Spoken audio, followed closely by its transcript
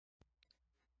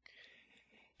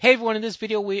Hey everyone, in this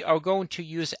video we are going to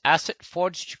use Asset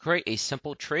Forge to create a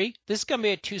simple tree. This is going to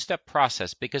be a two-step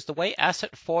process because the way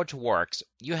Asset Forge works,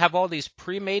 you have all these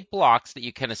pre-made blocks that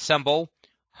you can assemble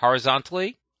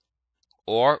horizontally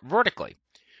or vertically.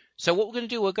 So what we're going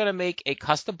to do, we're going to make a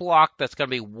custom block that's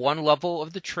going to be one level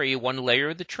of the tree, one layer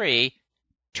of the tree,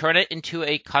 turn it into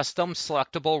a custom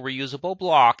selectable reusable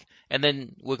block, and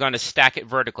then we're going to stack it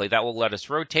vertically. That will let us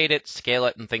rotate it, scale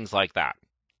it, and things like that.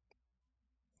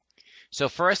 So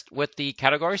first, with the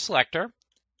category selector,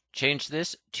 change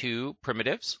this to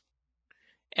primitives.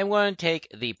 And we're going to take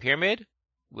the pyramid.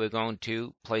 We're going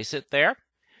to place it there.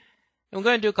 And we're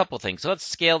going to do a couple things. So let's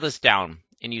scale this down.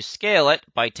 And you scale it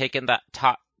by taking that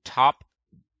top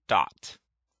dot.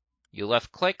 You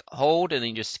left click, hold, and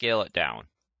then you just scale it down.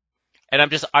 And I'm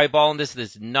just eyeballing this.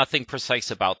 There's nothing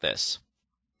precise about this.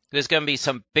 There's going to be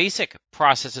some basic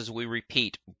processes we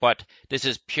repeat, but this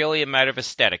is purely a matter of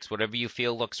aesthetics, whatever you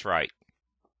feel looks right.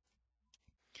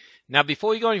 Now, before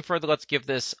we go any further, let's give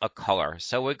this a color.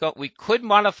 So we could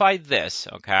modify this,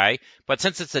 okay? But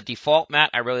since it's a default matte,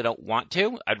 I really don't want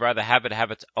to. I'd rather have it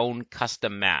have its own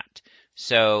custom matte.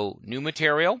 So, new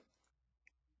material,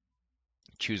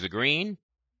 choose a green,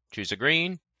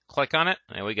 click on it,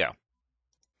 there we go.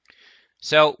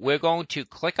 So we're going to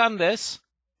click on this,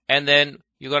 and then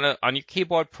you're going to, on your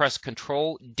keyboard, press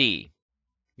Control-D.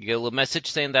 You get a little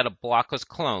message saying that a block was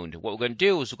cloned. What we're going to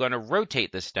do is we're going to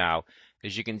rotate this now.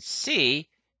 As you can see,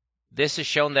 this is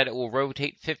shown that it will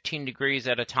rotate 15 degrees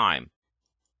at a time.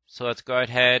 So let's go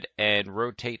ahead and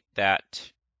rotate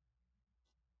that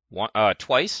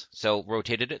twice. So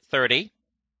rotate it at 30.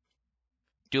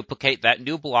 Duplicate that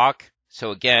new block.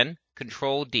 So again,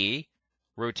 Control-D,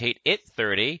 rotate it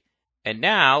 30. And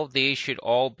now these should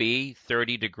all be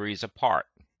 30 degrees apart.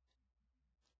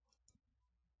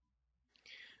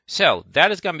 So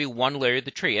that is going to be one layer of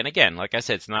the tree. And again, like I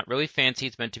said, it's not really fancy.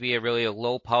 It's meant to be a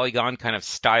low polygon kind of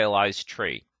stylized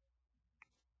tree.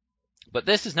 But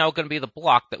this is now going to be the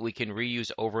block that we can reuse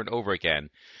over and over again.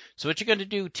 So what you're going to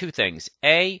do, two things.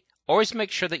 A, always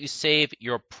make sure that you save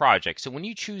your project. So when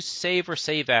you choose save or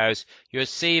save as, you're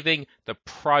saving the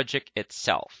project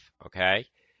itself, okay?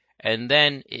 And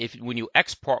then when you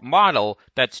export model,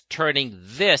 that's turning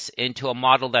this into a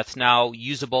model that's now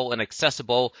usable and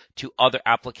accessible to other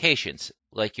applications.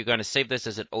 Like you're going to save this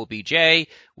as an OBJ,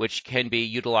 which can be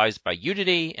utilized by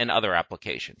Unity and other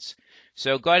applications.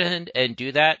 So go ahead and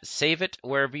do that. Save it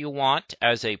wherever you want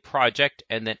as a project,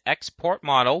 and then export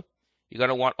model. You're going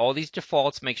to want all these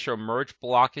defaults. Make sure merge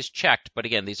block is checked. But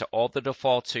again, these are all the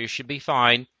defaults, so you should be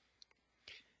fine.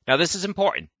 Now this is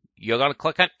important. You're going to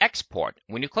click on Export.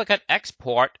 When you click on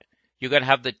Export, you're going to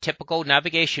have the typical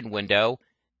navigation window.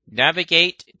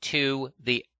 Navigate to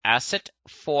the Asset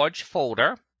Forge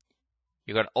folder.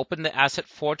 You're going to open the Asset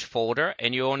Forge folder,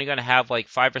 and you're only going to have like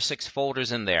 5 or 6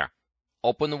 folders in there.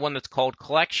 Open the one that's called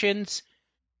Collections.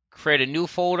 Create a new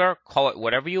folder. Call it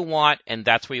whatever you want, and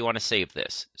that's where you want to save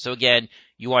this. So again,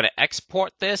 you want to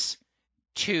export this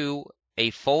to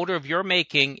a folder of your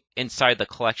making inside the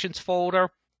Collections folder,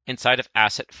 inside of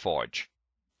Asset Forge.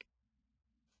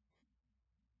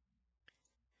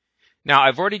 Now,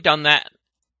 I've already done that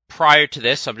prior to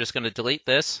this, so I'm just going to delete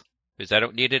this because I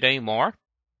don't need it anymore.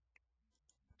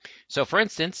 So for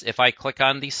instance, if I click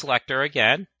on the selector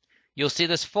again, you'll see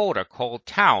this folder called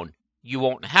Town. You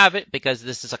won't have it because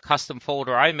this is a custom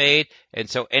folder I made, and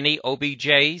so any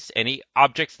OBJs, any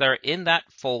objects that are in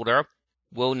that folder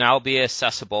will now be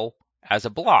accessible as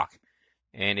a block,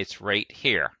 and it's right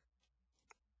here.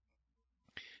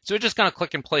 So we're just going to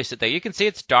click and place it there. You can see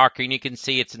it's darker, and you can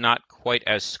see it's not quite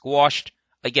as squashed.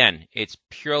 Again, it's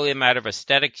purely a matter of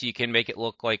aesthetics. You can make it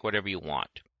look like whatever you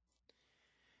want.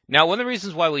 Now, one of the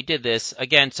reasons why we did this,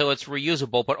 again, so it's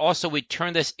reusable, but also we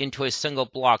turn this into a single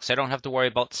block, so I don't have to worry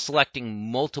about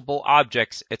selecting multiple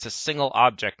objects. It's a single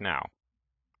object now.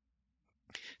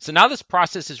 So now this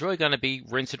process is really going to be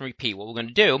rinse and repeat. What we're going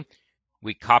to do,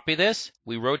 we copy this,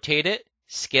 we rotate it,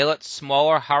 scale it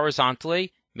smaller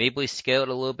horizontally, maybe scale it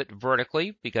a little bit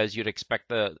vertically because you'd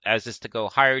expect as this to go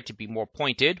higher to be more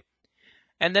pointed.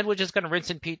 And then we're just going to rinse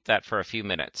and repeat that for a few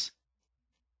minutes.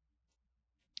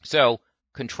 So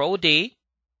Control-D,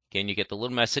 again, you get the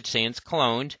little message saying it's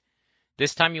cloned.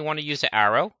 This time you want to use an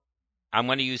arrow. I'm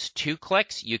going to use 2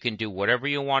 clicks. You can do whatever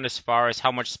you want as far as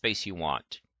how much space you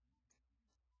want.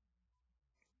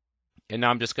 And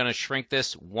now I'm just going to shrink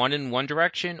this one in one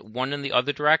direction, one in the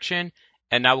other direction.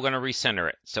 And now we're going to recenter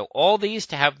it. So all these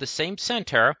to have the same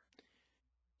center,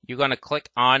 you're going to click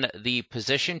on the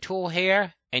position tool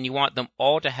here, and you want them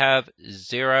all to have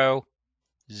 0,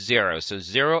 0. So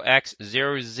 0x,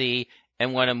 0z,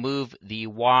 and want to move the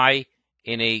y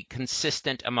in a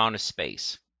consistent amount of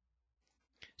space.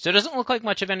 So it doesn't look like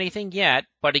much of anything yet,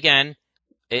 but again,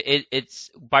 it's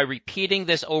by repeating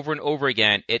this over and over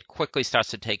again, it quickly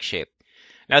starts to take shape.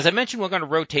 Now, as I mentioned, we're going to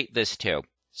rotate this too.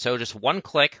 So just one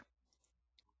click.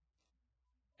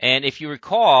 And if you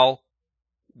recall,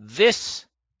 this,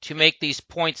 to make these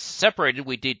points separated,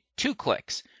 we did 2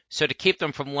 clicks. So to keep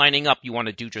them from lining up, you want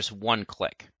to do just 1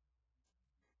 click.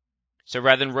 So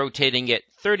rather than rotating it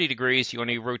 30 degrees, you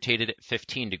only rotate it at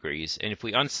 15 degrees. And if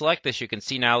we unselect this, you can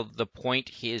see now the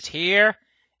point is here,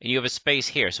 and you have a space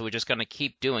here. So we're just going to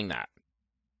keep doing that.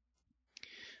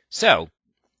 So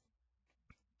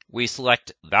we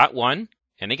select that one,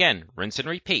 and again, rinse and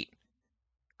repeat.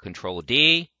 Control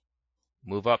D,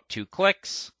 move up 2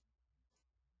 clicks,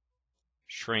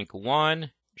 shrink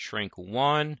 1,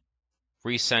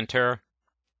 recenter,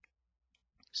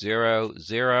 0,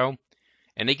 0.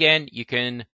 And again, you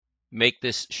can make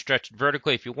this stretched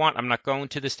vertically if you want. I'm not going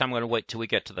to this time. I'm going to wait till we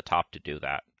get to the top to do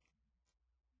that.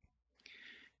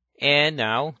 And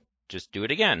now just do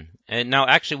it again. And now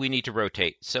actually we need to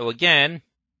rotate. So again,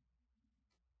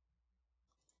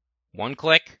 1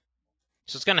 click.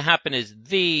 So what's going to happen is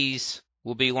these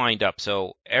will be lined up.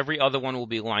 So every other one will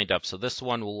be lined up. So this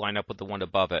one will line up with the one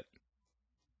above it.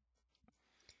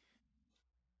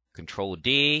 Control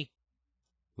D.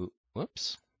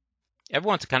 Whoops. Every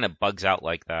once it kind of bugs out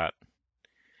like that.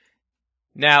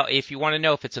 Now, if you want to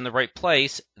know if it's in the right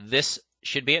place, this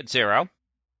should be at 0.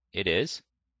 It is.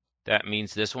 That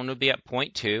means this one would be at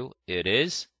 0.2. It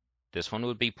is. This one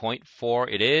would be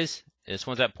 0.4. It is. This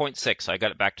one's at 0.6, so I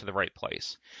got it back to the right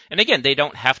place. And again, they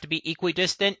don't have to be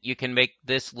equidistant. You can make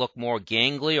this look more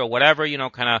gangly or whatever,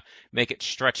 kind of make it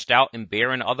stretched out and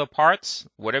bare in other parts,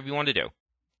 whatever you want to do.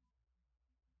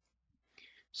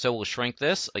 So we'll shrink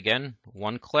this. Again,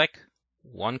 1 click,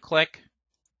 1 click.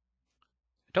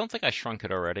 I don't think I shrunk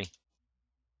it already.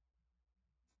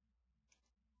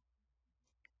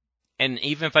 And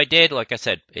even if I did, like I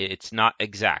said, it's not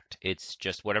exact. It's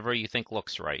just whatever you think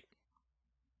looks right.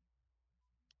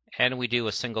 And we do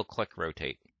a single click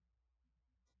rotate.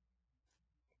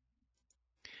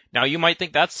 Now you might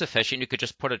think that's sufficient. You could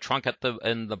just put a trunk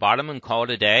in the bottom and call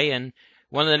it a day. And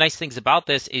one of the nice things about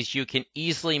this is you can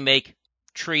easily make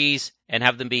trees and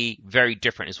have them be very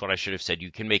different, is what I should have said.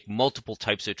 You can make multiple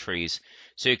types of trees.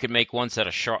 So you can make ones that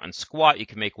are short and squat. You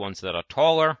can make ones that are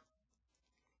taller.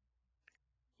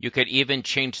 You could even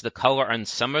change the color on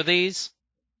some of these,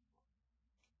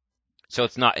 so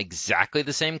it's not exactly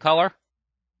the same color.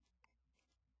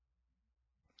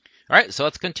 All right, so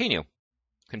let's continue.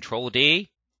 Control D,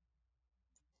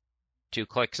 2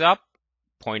 clicks up,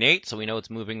 0.8, so we know it's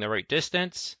moving the right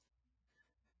distance.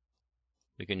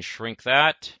 We can shrink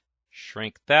that,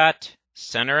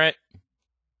 center it.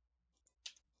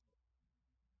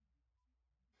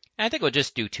 I think we'll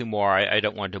just do 2 more. I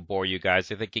don't want to bore you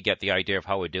guys. I think you get the idea of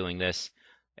how we're doing this.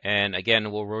 And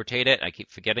again, we'll rotate it. I keep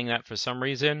forgetting that for some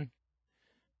reason.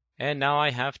 And now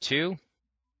I have to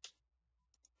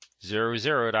 0,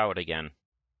 0 it out again.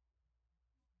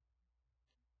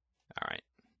 All right.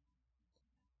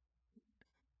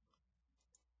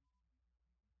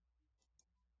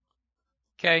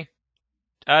 Okay.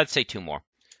 I'd say 2 more.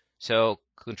 So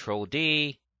Control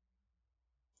D,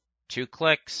 2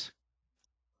 clicks.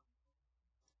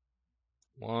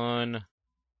 1,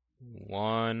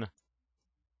 1.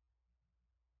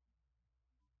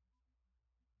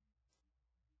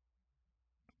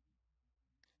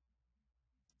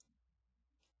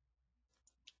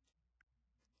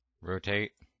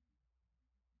 Rotate.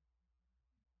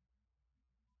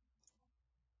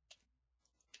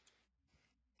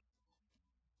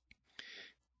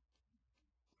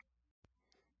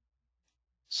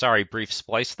 Sorry, brief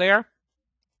splice there.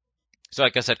 So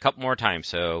like I said, a couple more times.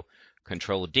 So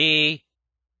Control D,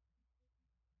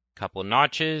 couple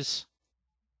notches,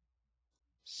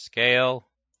 scale,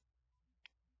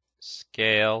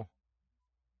 0,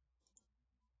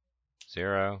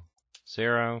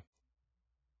 0.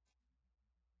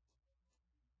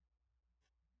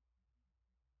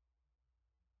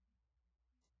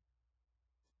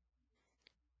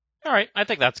 All right, I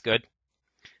think that's good.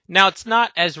 Now, it's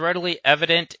not as readily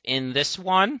evident in this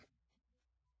one,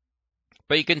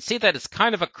 but you can see that it's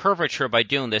kind of a curvature by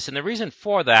doing this. And the reason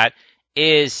for that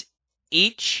is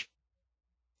each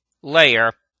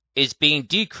layer is being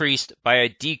decreased by a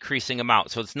decreasing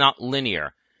amount. So it's not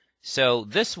linear. So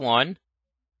this one,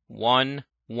 1,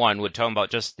 1, we're talking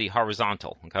about just the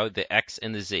horizontal, okay, the X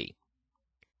and the Z.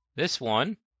 This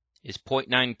one is 0.9,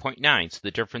 0.9, so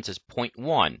the difference is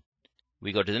 0.1.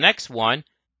 We go to the next one.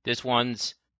 This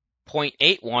one's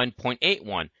 0.81,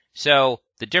 0.81. So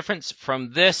the difference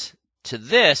from this to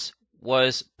this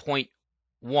was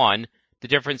 0.1. the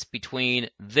difference between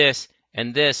this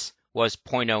and this was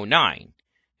 0.09.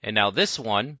 And now this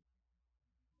one,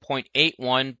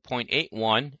 0.81,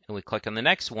 0.81, and we click on the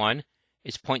next one,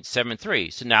 is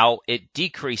 0.73. So now it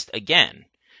decreased again.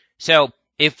 So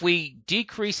if we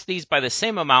decrease these by the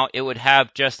same amount, it would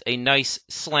have just a nice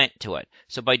slant to it.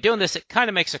 So by doing this, it kind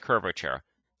of makes a curvature.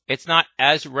 It's not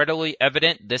as readily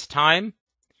evident this time,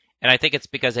 and I think it's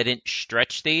because I didn't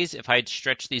stretch these. If I had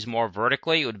stretched these more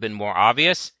vertically, it would have been more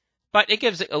obvious, but it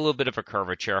gives it a little bit of a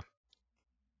curvature.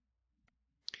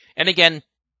 And again,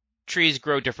 trees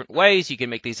grow different ways. You can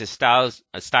make these as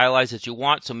stylized as you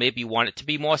want. So maybe you want it to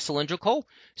be more cylindrical.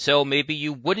 So maybe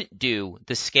you wouldn't do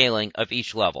the scaling of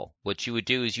each level. What you would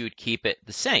do is you would keep it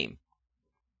the same.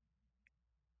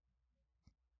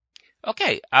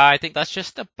 Okay, I think that's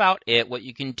just about it. What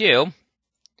you can do,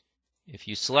 if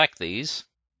you select these,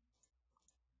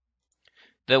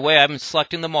 the way I'm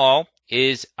selecting them all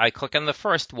is I click on the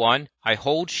first one, I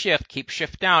hold Shift, keep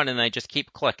Shift down, and I just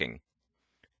keep clicking.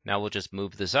 Now we'll just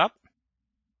move this up.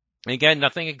 Again,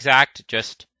 nothing exact,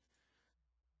 just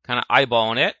kind of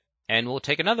eyeballing it, and we'll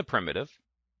take another primitive.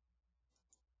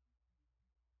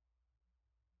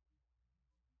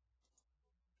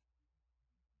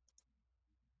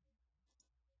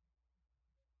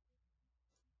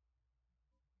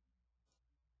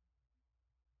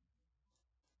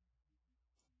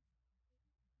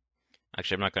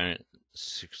 Actually, I'm not going to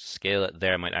scale it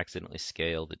there. I might accidentally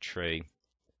scale the tree.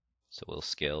 So we'll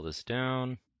scale this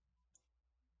down.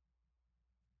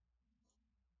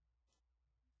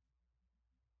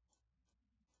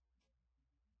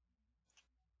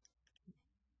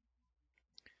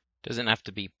 Doesn't have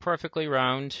to be perfectly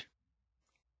round.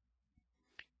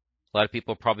 A lot of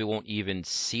people probably won't even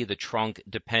see the trunk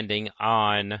depending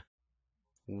on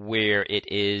where it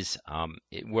is,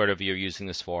 whatever you're using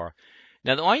this for.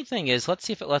 Now the only thing is, let's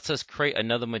see if it lets us create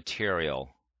another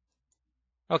material.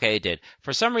 Okay, it did.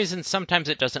 For some reason, sometimes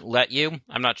it doesn't let you.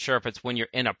 I'm not sure if it's when you're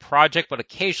in a project, but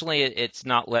occasionally it's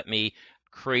not let me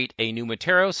create a new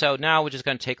material. So now we're just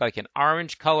going to take like an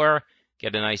orange color,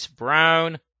 get a nice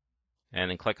brown,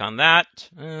 and then click on that.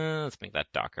 Let's make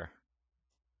that darker.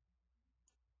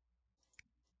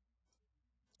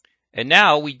 And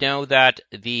now we know that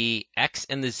the x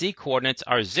and the z coordinates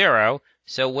are 0.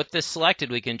 So with this selected,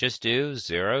 we can just do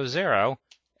 0, 0,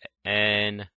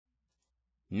 and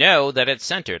know that it's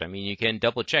centered. I mean, you can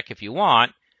double check if you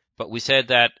want, but we said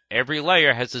that every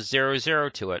layer has a 0, 0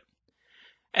 to it.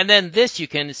 And then this you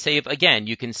can save again.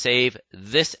 You can save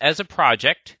this as a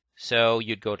project. So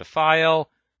you'd go to File,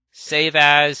 Save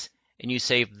As, and you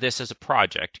save this as a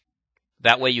project.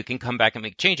 That way you can come back and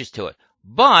make changes to it.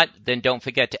 But then don't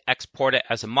forget to export it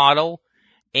as a model.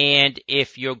 And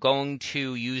if you're going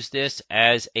to use this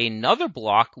as another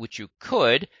block, which you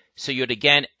could, so you'd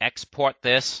again export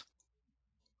this.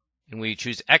 And when you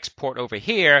choose export over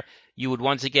here, you would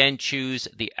once again choose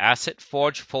the Asset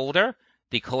Forge folder,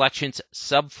 the Collections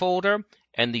subfolder,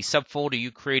 and the subfolder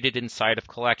you created inside of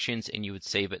Collections, and you would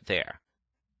save it there.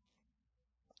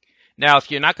 Now, if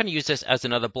you're not going to use this as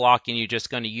another block and you're just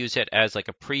going to use it as like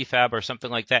a prefab or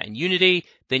something like that in Unity,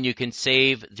 then you can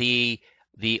save the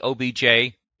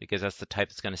OBJ, because that's the type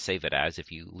it's going to save it as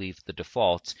if you leave the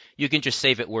defaults. You can just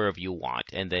save it wherever you want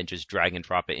and then just drag and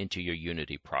drop it into your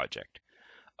Unity project.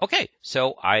 Okay,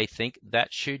 so I think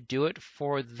that should do it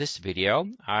for this video.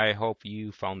 I hope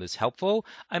you found this helpful.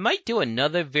 I might do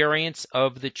another variance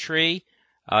of the tree.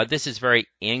 This is very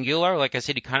angular. Like I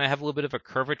said, you kind of have a little bit of a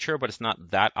curvature, but it's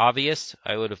not that obvious.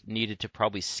 I would have needed to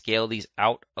probably scale these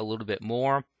out a little bit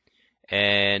more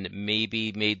and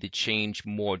maybe made the change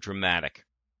more dramatic.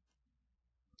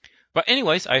 But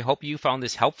anyways, I hope you found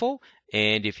this helpful.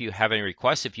 And if you have any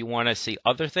requests, if you want to see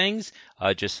other things,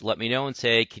 just let me know and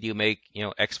say, could you make,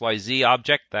 XYZ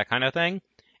object, that kind of thing.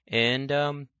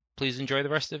 And please enjoy the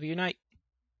rest of your night.